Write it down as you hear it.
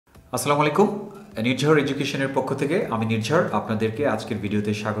আসসালামু আলাইকুম নির্ঝর এডুকেশনের পক্ষ থেকে আমি নির্ঝর আপনাদেরকে আজকের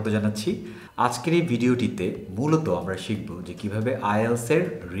ভিডিওতে স্বাগত জানাচ্ছি। আজকের এই ভিডিওটিতে মূলত আমরা শিখব যে কিভাবে আইএলটিএস এর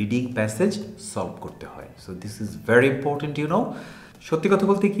রিডিং প্যাসেজ সলভ করতে হয়। So this is very important সত্যি কথা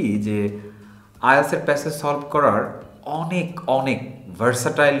বলতে কি যে আইএলটিএস এর প্যাসেজ সলভ করার অনেক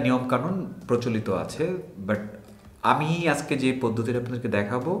ভার্সাটাইল নিয়মকানুন প্রচলিত আছে, বাট আমি আজকে যে পদ্ধতিটা আপনাদেরকে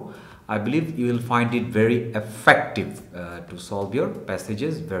দেখাবো I believe you will find it very effective to solve your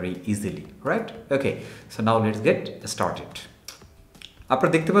passages very easily, right? Okay, so now let's get started.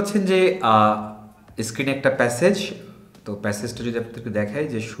 আপনারা দেখতে পাচ্ছেন যে স্ক্রিনে একটা প্যাসেজ, তো প্যাসেজটা যদি আপনাদেরকে দেখাই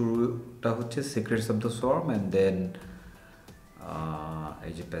যে শুরুটা হচ্ছে secrets of the swarm and then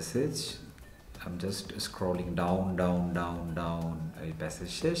এই যে passage I'm just scrolling down এই প্যাসেজ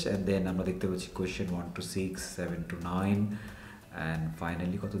শেষ অ্যান্ড দেন আমরা দেখতে পাচ্ছি question 1 to 6, 7 to 9 and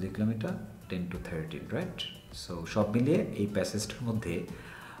finally কত দেখলাম এটা 10 to 13, রাইট? সো সব মিলিয়ে এই প্যাসেজটার মধ্যে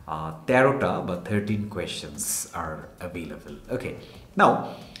 13টা বা 13 কোয়েশ্চেন্স আর অ্যাভেলেবল। ওকে, নাও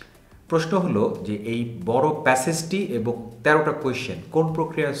প্রশ্ন হলো যে এই বড় প্যাসেজটি এবং 13টা কোয়েশ্চেন কোন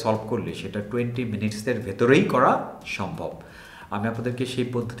প্রক্রিয়ায় সলভ করলে সেটা 20 মিনিটসের ভেতরেই করা সম্ভব। আমি আপনাদেরকে সেই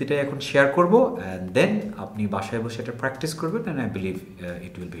পদ্ধতিটাই এখন শেয়ার করব অ্যান্ড দেন আপনি বাসায় বসে এটা প্র্যাকটিস করবেন and I believe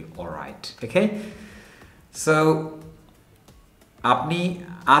it will be alright. Okay, so আপনি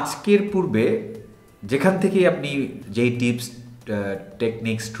আজকের পূর্বে যেখান থেকে আপনি যেই tips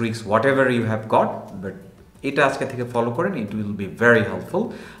techniques tricks what ever you have got, but এটা আজকে থেকে ফলো করেন, it will be very helpful.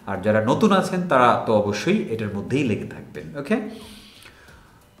 আর যারা নতুন আছেন তারা তো অবশ্যই এটার মধ্যেই লেগে থাকবেন। ওকে,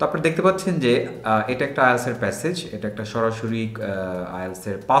 তো আপনারা দেখতে পাচ্ছেন যে এটা একটা আইএলটিএস এর প্যাসেজ, এটা একটা সরাসরি আইএলটিএস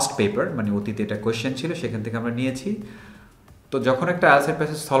এর পাস্ট পেপার, মানে অতীতে এটা কোয়েশ্চেন ছিল সেখান থেকে আমরা নিয়েছি। তো যখন একটা আইএলটিএস এর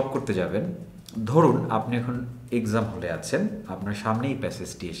প্যাসেজ সলভ করতে যাবেন, ধরুন আপনি এখন এক্সাম হলে আছেন, আপনার সামনেই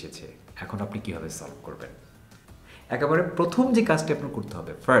প্যাসেজটি এসেছে, এখন আপনি কীভাবে সলভ করবেন? একেবারে প্রথম যে কাজটি আপনার করতে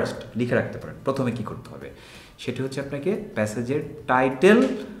হবে, ফার্স্ট লিখে রাখতে পারেন প্রথমে কি করতে হবে, সেটি হচ্ছে আপনাকে প্যাসেজের টাইটেল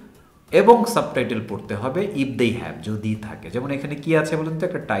এবং সাবটাইটেল পড়তে হবে ইফ দে হ্যাভ, যদি থাকে। যেমন এখানে কি আছে বলুন তো,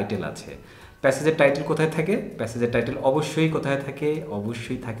 একটা টাইটেল আছে। প্যাসেজের টাইটেল কোথায় থাকে? প্যাসেজের টাইটেল অবশ্যই কোথায় থাকে?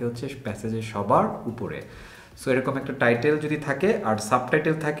 অবশ্যই থাকে হচ্ছে প্যাসেজের সবার উপরে। সো এরকম একটা টাইটেল যদি থাকে আর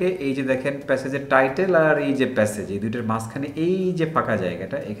সাবটাইটেল থাকে, এই যে দেখেন প্যাসেজের টাইটেল আর এই যে প্যাসেজ, এই দুইটার মাঝখানে এই যে ফাঁকা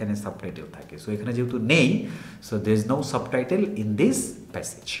জায়গাটা, এখানে সাবটাইটেল থাকে। সো এখানে যেহেতু নেই, so there is no subtitle in this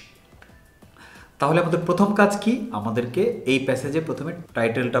passage. তাহলে আমাদের প্রথম কাজ কি? আমাদেরকে এই প্যাসেজে প্রথমে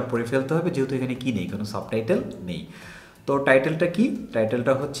টাইটেলটা পড়ে ফেলতে হবে, যেহেতু এখানে কি নেই, কোনো সাবটাইটেল নেই। তো টাইটেলটা কি?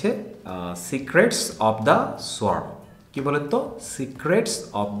 টাইটেলটা হচ্ছে সিক্রেটস অফ দ্য সোয়ার্ম। কি বলেন তো? Secrets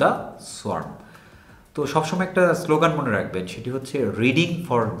of the swarm. তো সবসময় একটা স্লোগান মনে রাখবেন, সেটি হচ্ছে রিডিং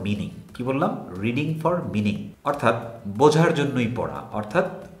ফর মিনিং। কি বললাম? রিডিং ফর মিনিং, অর্থাৎ বোঝার জন্যই পড়া, অর্থাৎ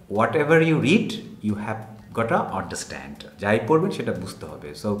what ever you read you have got understand. যাই পড়বেন সেটা বুঝতে হবে।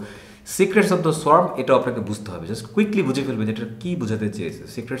 So secrets of the swarm, এটাও আপনাকে বুঝতে হবে। জাস্ট কুইকলি বুঝে ফেলবেন এটা কী বোঝাতে চেয়েছে।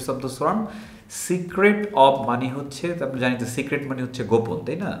 Secrets of the swarm, secret of মানে হচ্ছে, আপনি জানি তো সিক্রেট মানে হচ্ছে গোপন,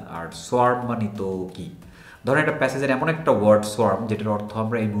 তাই না? আর সোয়ার্ম মানে তো কি? ধরেন একটা প্যাসেজের এমন একটা ওয়ার্ড সোয়ার্ম যেটার অর্থ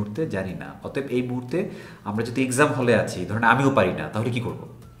আমরা এই মুহূর্তে জানি না। অতএব এই মুহূর্তে আমরা যদি এক্সাম হলে আছি, ধরেন আমিও পারি না, তাহলে কি করব?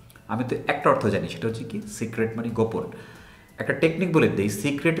 আমি তো একটা অর্থ জানি, সেটা হচ্ছে কি? সিক্রেট মানে গোপন। একটা টেকনিক বলে দিই,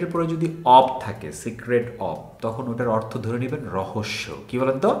 সিক্রেটের পরে যদি অফ থাকে, সিক্রেট অফ, তখন ওটার অর্থ ধরে নেবেন রহস্য। কি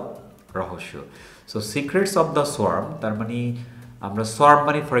বলেন তো? রহস্য। So secrets of the swarm, তার মানে আমরা সোয়ার্ম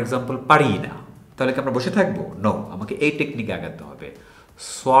মানে ফর এক্সাম্পল পারি না, তাহলে কি আমরা বসে থাকবো? নো, আমাকে এই টেকনিকে আগাতে হবে,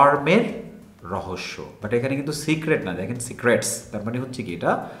 সোয়ার্মের রহস্য। বাট এখানে কিন্তু সিক্রেট না, দেখেন সিক্রেটস, তার মানে হচ্ছে কি,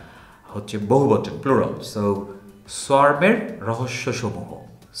 এটা হচ্ছে বহুবচন, প্লুরাল। সো সোয়ার্মের রহস্যসমূহ,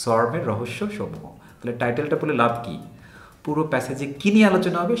 সোয়ার্মের রহস্যসমূহ। তাহলে টাইটেলটা পড়লে লাভ কি? পুরো প্যাসেজে কী নিয়ে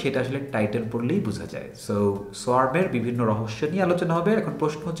আলোচনা হবে সেটা আসলে টাইটেল পড়লেই বোঝা যায়। সো সোয়ার্মের বিভিন্ন রহস্য নিয়ে আলোচনা হবে। এখন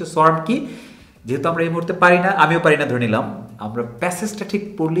প্রশ্ন হচ্ছে সোয়ার্ম কি? যেহেতু আমরা এই মুহূর্তে পারি না, আমিও পারি না ধরে নিলাম, আমরা প্যাসেজটা ঠিক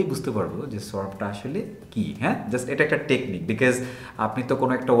পড়লেই বুঝতে পারবো যে সোয়ার্মটা আসলে কি। হ্যাঁ, জাস্ট এটা একটা টেকনিক, বিকজ আপনি তো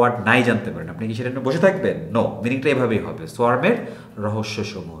কোনো একটা ওয়ার্ড নাই জানতে পারেন, আপনি কি সেটা নিয়ে বসে থাকবেন? নো, মিনিংটা এভাবেই হবে, সোয়ার্মের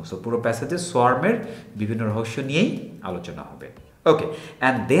রহস্যসমূহ। সো পুরো প্যাসেজে সোয়ার্মের বিভিন্ন রহস্য নিয়েই আলোচনা হবে। ওকে,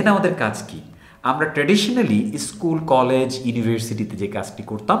 অ্যান্ড দেন আমাদের কাজ কি? আমরা ট্র্যাডিশনালি স্কুল, কলেজ, ইউনিভার্সিটিতে যে কাজটি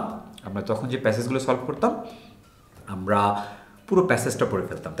করতাম, আমরা তখন যে প্যাসেজগুলো সলভ করতাম, আমরা পুরো প্যাসেজটা পড়ে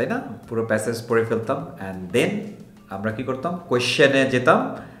ফেলতাম, তাই না? পুরো প্যাসেজ পড়ে ফেলতাম অ্যান্ড দেন আমরা কি করতাম? কোয়েশ্চেনে যেতাম,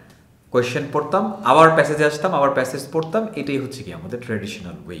 কোয়েশ্চেন পড়তাম, আবার প্যাসেজে আসতাম, আবার প্যাসেজ পড়তাম। এটাই হচ্ছে কি আমাদের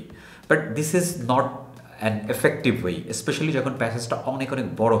traditional way. But this is not an effective way, specially যখন প্যাসেজটা অনেক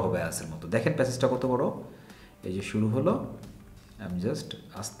বড় হবে আইএলটিএসের মতো। দেখেন প্যাসেজটা কত বড়, এই যে শুরু হলো, আমি জাস্ট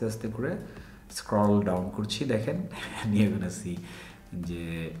আস্তে আস্তে করে স্ক্রল ডাউন করছি, দেখেন নিয়ে গেছি যে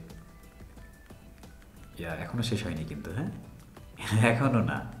এখনো শেষ হয়নি কিন্তু, হ্যাঁ এখনো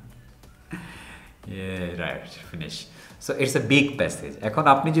না, right, finish. So it's a big passage. এখন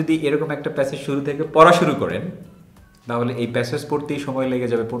আপনি যদি এরকম একটা প্যাসেজ শুরু থেকে পড়া শুরু করেন, তাহলে এই প্যাসেজ পড়তেই সময় লেগে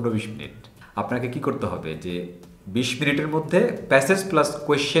যাবে 15-20 মিনিট। আপনাকে কি করতে হবে যে 20 মিনিটের মধ্যে প্যাসেজ প্লাস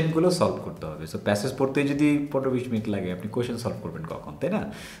কোয়েশ্চেনগুলো সলভ করতে হবে। সো প্যাসেজ পড়তেই যদি 15-20 মিনিট লাগে, আপনি কোয়েশ্চেন সলভ করবেন কখন, তাই না?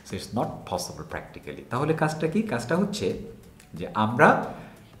 So it's not possible practically. তাহলে কাজটা কি? কাজটা হচ্ছে যে আমরা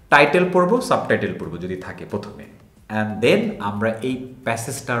টাইটেল পড়বো, সাবটাইটেল পড়বো যদি থাকে প্রথমে, অ্যান্ড দেন আমরা এই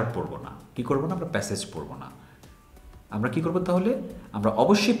প্যাসেজটা আর পড়বো না। কি করবো না? আমরা প্যাসেজ পড়বো না। আমরা কি করবো তাহলে? আমরা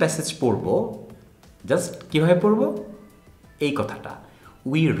অবশ্যই প্যাসেজ পড়বো। জাস্ট কীভাবে পড়বো? এই কথাটা,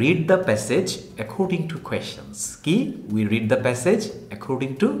 we read the passage according to questions. কি? We read the passage according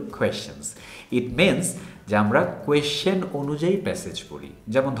to questions. It means যে আমরা কোয়েশ্চেন অনুযায়ী প্যাসেজ পড়ি।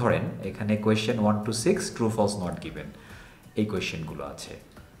 যেমন ধরেন এখানে question 1 to 6 true false not given, এই কোয়েশ্চেনগুলো আছে।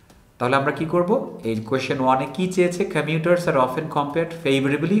 তাহলে আমরা কি করব? এই কোয়েশ্চেন 1-এ কি চেয়েছে? Commuters are often compared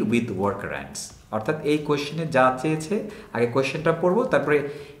ফেভারেবলি with ওয়ার্কারঅ্যান্ডস। অর্থাৎ এই কোয়েশ্চেনে যা চেয়েছে, আগে কোয়েশ্চেনটা পড়বো, তারপরে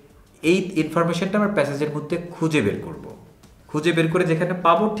এই ইনফরমেশনটা আমরা প্যাসেজের মধ্যে খুঁজে বের করব। খুঁজে বের করে যেখানে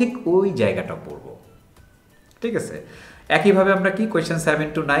পাবো ঠিক ওই জায়গাটা পড়ব। ঠিক আছে? একইভাবে আমরা কি কোয়েশ্চেন 7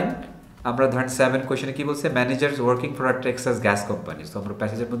 to 9, আমরা ধরেন 7 কোয়েশ্চেনে কি বলছে? Managers working for a Texas gas company. তো আমরা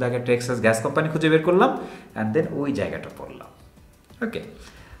প্যাসেজের মধ্যে আগে টেক্সাস গ্যাস কোম্পানি খুঁজে বের করলাম, অ্যান্ড দেন ওই জায়গাটা পড়লাম। ওকে,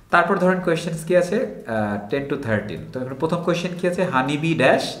 তারপর ধরেন কোয়েশ্চেন কি আছে 10 to 13। তো এখানে প্রথম কোয়েশ্চেন কি আছে? Honeybee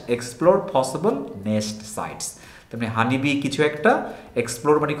dash explore possible nest sites. তেমনি হানিবি কিছু একটা,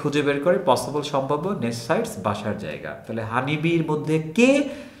 এক্সপ্লোর মানে খুঁজে বের করে, পসিবল সম্ভাব্য, নেস্ট সাইটস বাসার জায়গা। তাহলে হানিবির মধ্যে কে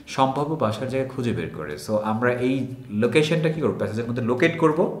সম্ভাব্য বাসার জায়গা খুঁজে বের করে। সো আমরা এই লোকেশনটা কী করবো? প্যাসেজের মধ্যে লোকেট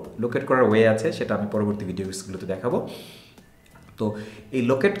করব। লোকেট করার ওয়ে আছে, সেটা আমি পরবর্তী ভিডিওগুলোতে দেখাবো। তো এই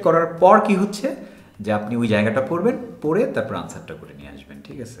লোকেট করার পর কি হচ্ছে যে আপনি ওই জায়গাটা পড়বেন, পড়ে তারপর আনসারটা করে নিয়ে আসবেন।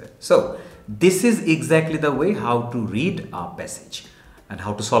 ঠিক আছে? So this is exactly the way how to read a passage and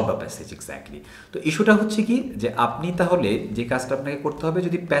how to solve a passage exactly. তো ইস্যুটা হচ্ছে কি যে আপনি তাহলে যে কাজটা আপনাকে করতে হবে,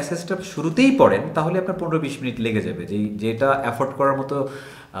 যদি প্যাসেজটা শুরুতেই পড়েন তাহলে আপনার 15-20 মিনিট লেগে যাবে, যেটা অ্যাফোর্ড করার মতো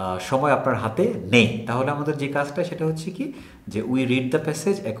সময় আপনার হাতে নেই। তাহলে আমাদের যে কাজটা সেটা হচ্ছে কি যে we read the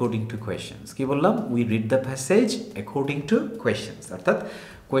passage according to questions. কি বললাম? We read the passage according to questions, অর্থাৎ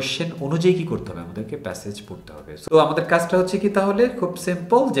কোয়েশ্চেন অনুযায়ী কি করতে হবে? আমাদেরকে প্যাসেজ পড়তে হবে। সো আমাদের কাজটা হচ্ছে কি তাহলে খুব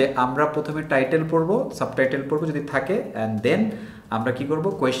সিম্পল, যে আমরা প্রথমে টাইটেল পড়বো, সাবটাইটেল পড়বো যদি থাকে, অ্যান্ড দেন আমরা কি করব?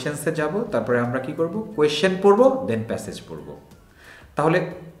 কোয়েশ্চেন্সে যাব, তারপরে আমরা কি করব? কোয়েশ্চেন পড়বো, দেন প্যাসেজ পড়বো। তাহলে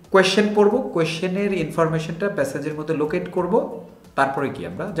কোয়েশ্চেন পড়বো, কোয়েশ্চেনের ইনফরমেশনটা প্যাসেজের মধ্যে লোকেট করব, তারপরে কি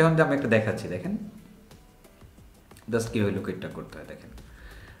আমরা, যেমন আমি একটা দেখাচ্ছি, দেখেন জাস্ট কীভাবে লোকেটটা করতে হয়। দেখেন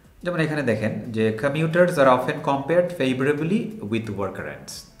যেমন এখানে দেখেন যে commuters are often compared ফেভারেবলি with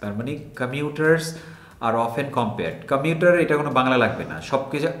ওয়ার্কারঅ্যান্ডস। তার মানে commuters are often compared, commutator এটা কোনো বাংলা লাগবে না, সব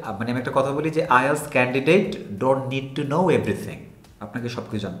কিছু। মানে আমি একটা কথা বলি যে IELTS candidate don't need to know everything. আপনাকে সব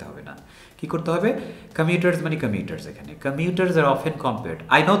কিছু জানতে হবে না। কি করতে হবে? কমিউটার্স মানে কমিউটার্স, এখানে commuters are often compared.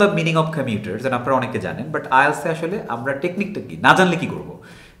 I know the meaning of commuters, and আপনারা অনেকে জানেন, বাট আইএলটিএসে আসলে আমরা টেকনিকটা কি না জানলে কি করবো?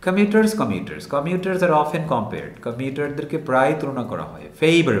 কমিউটার্স আর অফেন কম্পেয়ার্ড, কমিউটারদেরকে প্রায় তুলনা করা হয়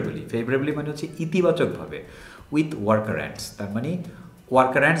ফেভারেবলি মানে হচ্ছে ইতিবাচকভাবে, উইথ ওয়ার্কারঅ্যান্ডস। তার মানে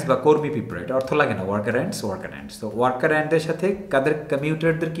ওয়ার্কারঅ্যান্ডস বা কর্মী পিঁপড়া, এটা অর্থ লাগে না, ওয়ার্কারঅ্যান্ডস। তো ওয়ার্কারঅ্যান্ডের সাথে কাদের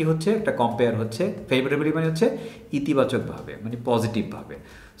কমিউটারদের কি হচ্ছে? একটা কম্পেয়ার হচ্ছে। ফেভারেবলি মানে হচ্ছে ইতিবাচকভাবে, মানে পজিটিভভাবে।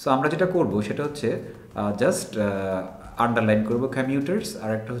 সো আমরা যেটা করব সেটা হচ্ছে জাস্ট আন্ডারলাইন করব কমিউটার্স,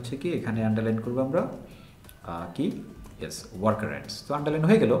 আর একটা হচ্ছে কি এখানে আন্ডারলাইন করব আমরা কি ওয়ার্কারঅ্যান্ডস। তো আন্ডারলাইন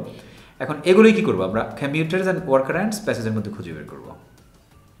হয়ে গেল। এখন এগুলোই কি করবো আমরা? কমিউটার্স অ্যান্ড ওয়ার্কারঅ্যান্ডস প্যাসেজের মধ্যে খুঁজে বের করবো।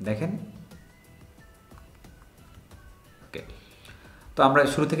 দেখেন, ওকে, তো আমরা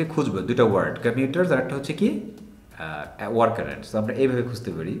শুরু থেকে খুঁজবো দুটো ওয়ার্ড, কমিউটার্স আর একটা হচ্ছে কি ওয়ার্কারঅ্যান্ডস। তো আমরা এইভাবে খুঁজতে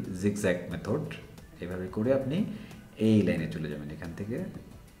পারি, জিগজ্যাগ মেথড। এইভাবে করে আপনি এই লাইনে চলে যাবেন, এখান থেকে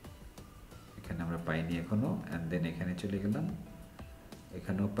এখানে আমরা পাইনি এখনো, অ্যান্ড দেন এখানে চলে গেলাম,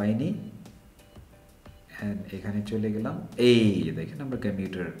 এখানেও পাইনি, এখানে চলে গেলাম। এই দেখেন আমরা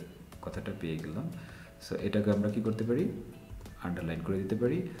কমিউটার কথাটা পেয়ে গেলাম। সো এটাকে আমরা কি করতে পারি? আন্ডারলাইন করে দিতে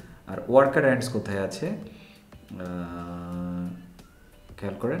পারি। আর ওয়ার্কারঅ্যান্ডস কোথায় আছে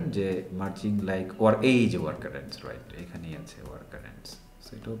খেয়াল করেন, যে মার্চিং লাইক এই যে ওয়ার্কারঅ্যান্ডস, রাইট, এখানেই আছে ওয়ার্কারঅ্যান্ডস। সো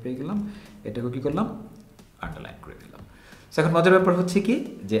এটাও পেয়ে গেলাম, এটাকে কি করলাম? আন্ডারলাইন করে দিলাম। সো এখন মজার ব্যাপার হচ্ছে কি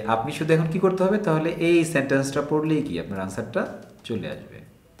যে আপনি শুধু এখন কি করতে হবে? তাহলে এই সেন্টেন্সটা পড়লেই কি আপনার আনসারটা চলে আসবে।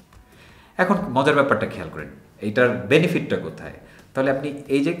 এখন মজার ব্যাপারটা খেয়াল করেন, এইটার বেনিফিটটা কোথায়? তাহলে আপনি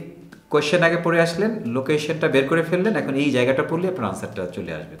এই যে কোয়েশ্চেন আগে পড়ে আসলেন, লোকেশনটা বের করে ফেললেন, এখন এই জায়গাটা পড়লে আপনার আনসারটা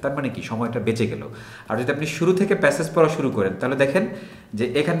চলে আসবে। তার মানে কি সময়টা বেঁচে গেল। আর যদি আপনি শুরু থেকে প্যাসেজ পড়া শুরু করেন, তাহলে দেখেন যে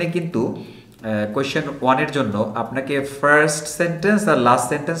এখানে কিন্তু কোয়েশ্চেন 1-এর জন্য আপনাকে ফার্স্ট সেন্টেন্স আর লাস্ট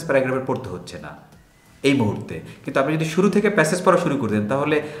সেন্টেন্স প্যারাগ্রাফে পড়তে হচ্ছে না। এই মুহূর্তে। কিন্তু আপনি যদি শুরু থেকে প্যাসেজ পড়া শুরু করতেন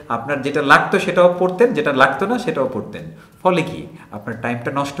তাহলে আপনার যেটা লাগতো সেটাও পড়তেন, যেটা লাগতো না সেটাও পড়তেন। ফলে কি আপনার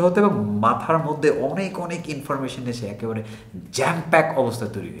টাইমটা নষ্ট হতো এবং মাথার মধ্যে অনেক অনেক ইনফরমেশন এসে একেবারে জ্যাম প্যাক অবস্থা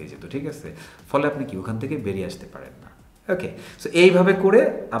তৈরি হয়ে যেত, ঠিক আছে? ফলে আপনি কি ওখান থেকে বেরিয়ে আসতে পারেন না। ওকে, সো এইভাবে করে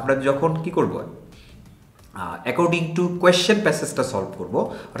আমরা যখন কি করব, অ্যাকর্ডিং টু কোয়েশ্চেন প্যাসেজটা সলভ করব,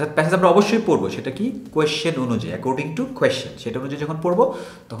 অর্থাৎ প্যাসেজ আমরা অবশ্যই পড়বো, সেটা কি কোয়েশ্চেন অনুযায়ী, অ্যাকর্ডিং টু কোয়েশ্চেন, সেটা অনুযায়ী যখন পড়বো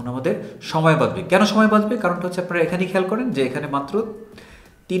তখন আমাদের সময় বাঁচবে। কেন সময় বাঁচবে? কারণটা হচ্ছে আপনারা এখানেই খেয়াল করেন যে এখানে মাত্র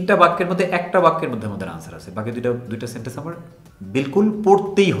 3টা বাক্যের মধ্যে একটা বাক্যের মধ্যে আমাদের আনসার আছে, বাকি দুইটা সেন্টেন্স আমার বিলকুল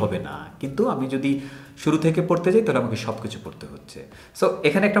পড়তেই হবে না। কিন্তু আমি যদি শুরু থেকে পড়তে যাই তাহলে আমাকে সব কিছু পড়তে হচ্ছে। সো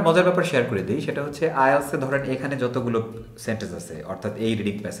এখানে একটা মজার ব্যাপার শেয়ার করে দিই, সেটা হচ্ছে আইএলসে ধরেন এখানে যতগুলো সেন্টেন্স আছে, অর্থাৎ এই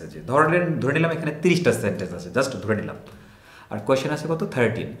রিডিং প্যাসেজে ধরে নিলাম এখানে 30টা সেন্টেন্স আছে, জাস্ট ধরে নিলাম, আর কোয়েশ্চেন আছে কত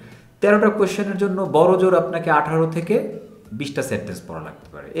 13টা কোয়েশ্চেনের জন্য বড় জোর আপনাকে 18 থেকে 20টা সেন্টেন্স পড়া লাগতে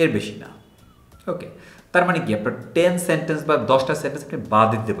পারে, এর বেশি না। ওকে, তার মানে কি আপনার 10 সেন্টেন্স বা 10টা সেন্টেন্স আপনি বাদ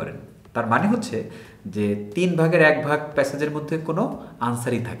দিতে পারেন। তার মানে হচ্ছে যে 3 ভাগের 1 ভাগ প্যাসেজের মধ্যে কোনো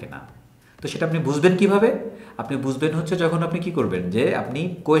আনসারই থাকে না। তো সেটা আপনি বুঝবেন কিভাবে? আপনি বুঝবেন হচ্ছে যখন আপনি কি করবেন, যে আপনি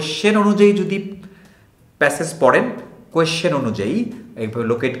কোয়েশ্চেন অনুযায়ী যদি প্যাসেজ পড়েন, কোয়েশ্চেন অনুযায়ী এইভাবে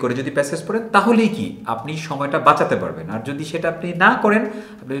লোকেট করে যদি প্যাসেজ পড়েন, তাহলেই কি আপনি সময়টা বাঁচাতে পারবেন। আর যদি সেটা আপনি না করেন,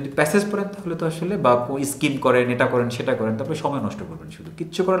 আপনি যদি প্যাসেজ পড়েন তাহলে তো আসলে বা স্কিম করেন, এটা করেন সেটা করেন, তারপরে সময় নষ্ট করবেন, শুধু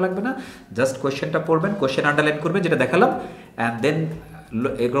কিচ্ছু করা লাগবে না। জাস্ট কোয়েশ্চেনটা পড়বেন, কোয়েশ্চেন আন্ডারলাইন করবেন যেটা দেখালাম, অ্যান্ড দেন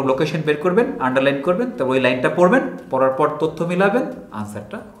এগুলো লোকেশন বের করবেন, আন্ডারলাইন করবেন, তারপর ওই লাইনটা পড়বেন, পড়ার পর তথ্য মিলাবেন,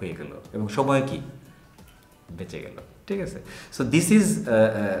 আনসারটা হয়ে গেল এবং সময় কি বেঁচে গেল, ঠিক আছে? So this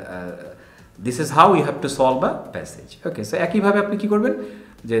is how you have to solve a passage. Okay, so একইভাবে আপনি কী করবেন,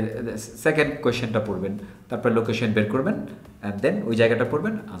 যে সেকেন্ড কোয়েশ্চেনটা পড়বেন, তারপর লোকেশন বের করবেন, অ্যান্ড দেন ওই জায়গাটা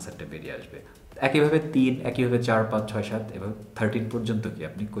পড়বেন, আনসারটা বেরিয়ে আসবে। একইভাবে 3, একইভাবে 4, 5, 6, 7 এভাবে 13 পর্যন্ত কি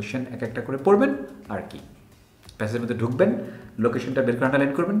আপনি কোয়েশ্চেন এক একটা করে পড়বেন, আর কি প্যাসেজের মধ্যে ঢুকবেন, লোকেশনটা বের করে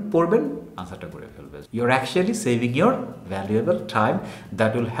আন্ডারলাইন করবেন, পড়বেন, আনসারটা করে ফেলবেন। You R actually saving your valuable time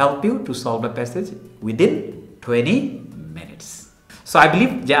that will help you to solve a passage within 20 minutes. So I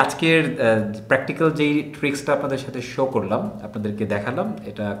believe যে আজকের প্র্যাকটিক্যাল যেই ট্রিক্সটা আপনাদের সাথে শো করলাম, আপনাদেরকে দেখালাম,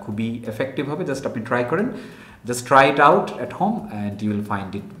 এটা খুবই এফেক্টিভ হবে। জাস্ট আপনি ট্রাই করেন, just try it out at home and you will find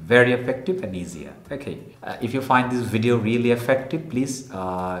it very effective and easier. Okay, if you find this video really effective, please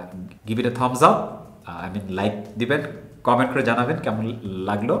give it a thumbs up. I mean like দিবেন, comment করে জানাবেন কেমন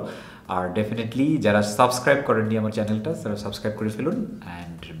লাগলো। আর definitely যারা subscribe করেননি আমার চ্যানেলটা, তারা সাবস্ক্রাইব করে ফেলুন,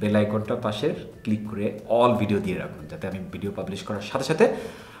 অ্যান্ড বেল আইকনটা পাশের ক্লিক করে অল ভিডিও দিয়ে রাখুন, যাতে আমি ভিডিও পাবলিশ করার সাথে সাথে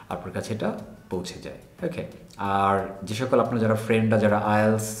আপনার কাছে এটা পৌঁছে যায়। ওকে, আর যে সকল আপনার যারা ফ্রেন্ডরা যারা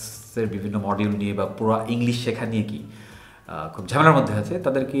আইএলসের বিভিন্ন মডিউল নিয়ে বা পুরো ইংলিশ শেখা নিয়ে কি খুব ঝামেলার মধ্যে আছে,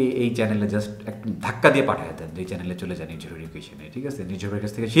 তাদেরকে এই চ্যানেলে জাস্ট একটা ধাক্কা দিয়ে পাঠিয়ে দেন, যে চ্যানেলে চলে যান নির্ঝর এডুকেশনে, ঠিক আছে? নির্ঝরের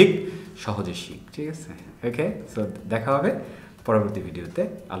কাছ থেকে শিখ, সহজে শিখ, ঠিক আছে? ওকে, সো দেখা হবে পরবর্তী ভিডিওতে।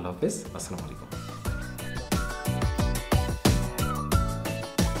 আল্লাহ হাফেজ, আসসালামু আলাইকুম।